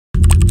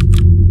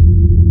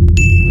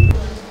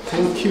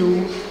Thank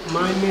you.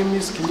 My name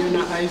is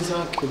Kinyana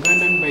Isaac,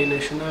 Ugandan by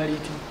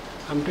nationality.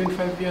 I'm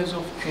 25 years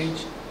of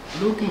age,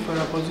 looking for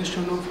a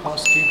position of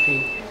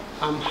housekeeping.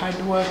 I'm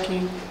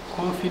hardworking,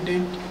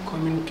 confident,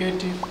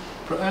 communicative,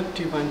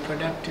 proactive and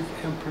productive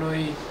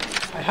employee.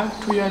 I have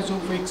 2 years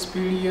of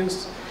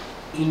experience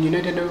in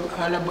United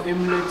Arab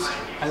Emirates.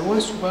 I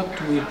once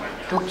worked with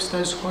Top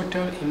Stars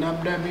Hotel in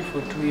Abu Dhabi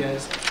for 2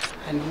 years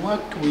and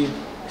worked with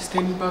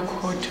Steinberg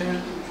Hotel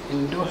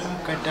in Doha,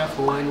 Qatar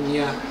for 1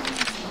 year.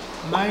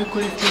 My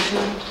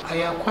qualification, I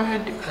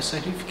acquired a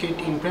certificate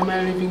in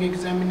primary living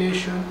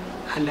examination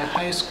and a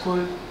high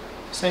school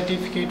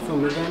certificate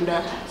from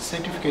Uganda,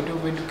 certificate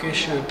of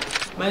education.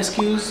 My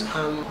skills,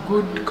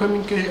 good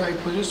communication. I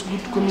possess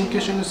good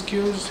communication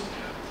skills,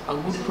 a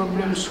good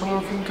problem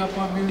solving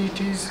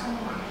capabilities,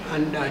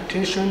 and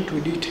attention to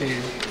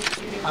detail.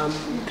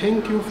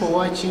 Thank you for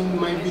watching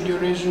my video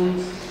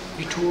resume.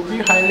 It will be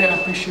highly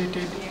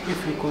appreciated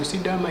if you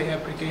consider my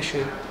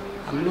application.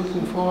 I'm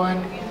looking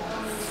forward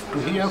to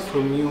hear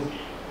from you.